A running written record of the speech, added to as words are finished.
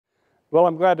Well,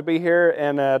 I'm glad to be here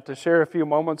and to share a few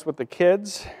moments with the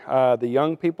kids, the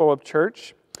young people of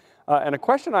church. And a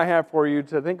question I have for you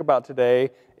to think about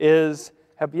today is,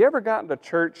 have you ever gotten to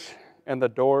church and the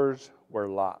doors were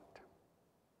locked?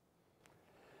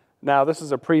 Now, this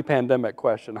is a pre-pandemic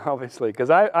question, obviously, because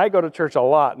I go to church a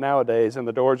lot nowadays and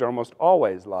the doors are almost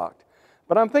always locked.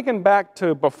 But I'm thinking back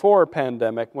to before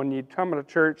pandemic, when you come to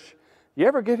church, you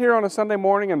ever get here on a Sunday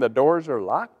morning and the doors are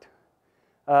locked?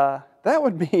 That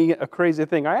would be a crazy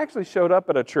thing. I actually showed up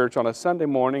at a church on a Sunday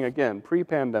morning, again,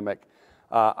 pre-pandemic.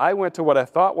 I went to what I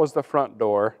thought was the front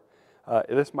door.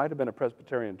 This might have been a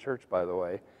Presbyterian church, by the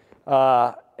way.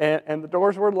 And the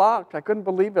doors were locked. I couldn't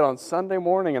believe it on Sunday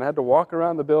morning, and I had to walk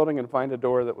around the building and find a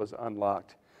door that was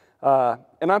unlocked.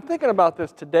 And I'm thinking about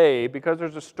this today because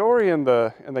there's a story in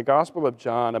the Gospel of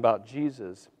John about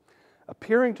Jesus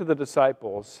appearing to the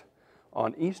disciples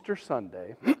on Easter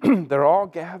Sunday. They're all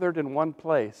gathered in one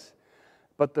place,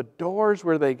 but the doors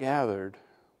where they gathered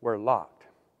were locked.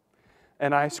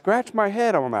 And I scratch my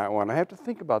head on that one. I have to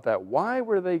think about that. Why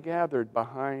were they gathered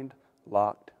behind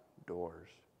locked doors?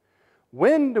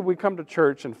 When do we come to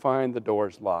church and find the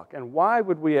doors locked? And why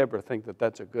would we ever think that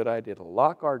that's a good idea to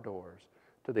lock our doors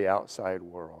to the outside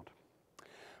world?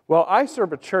 Well, I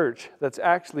serve a church that's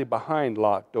actually behind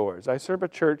locked doors. I serve a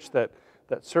church that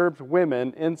serves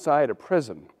women inside a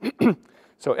prison.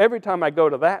 So every time I go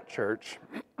to that church,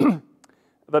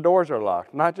 the doors are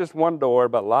locked. Not just one door,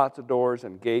 but lots of doors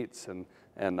and gates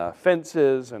and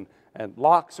fences, and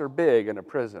locks are big in a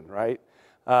prison, right?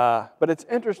 But it's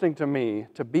interesting to me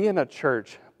to be in a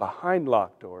church behind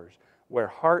locked doors where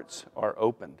hearts are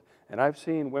opened. And I've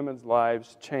seen women's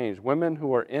lives change, women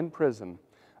who are in prison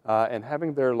and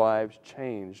having their lives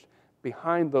changed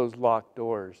behind those locked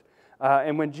doors.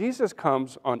 And when Jesus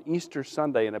comes on Easter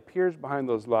Sunday and appears behind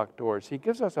those locked doors, he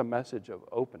gives us a message of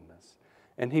openness.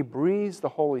 And he breathes the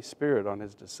Holy Spirit on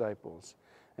his disciples.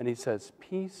 And he says,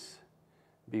 "Peace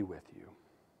be with you."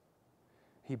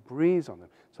 He breathes on them.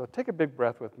 So take a big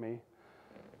breath with me.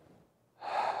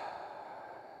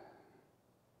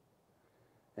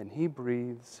 And he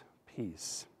breathes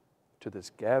peace to this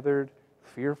gathered,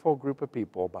 fearful group of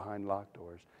people behind locked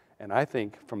doors. And I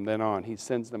think from then on, he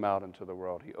sends them out into the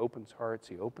world. He opens hearts,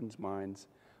 he opens minds,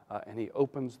 and he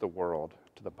opens the world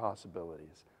to the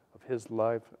possibilities of his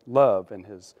love and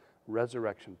his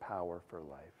resurrection power for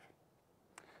life.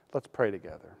 Let's pray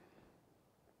together.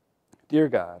 Dear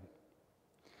God,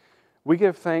 we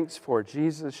give thanks for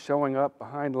Jesus showing up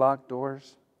behind locked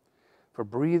doors, for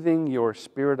breathing your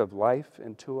spirit of life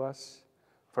into us,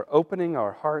 for opening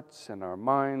our hearts and our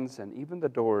minds and even the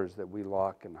doors that we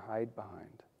lock and hide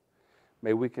behind.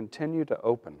 May we continue to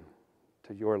open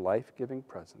to your life-giving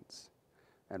presence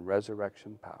and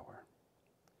resurrection power.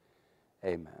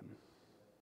 Amen.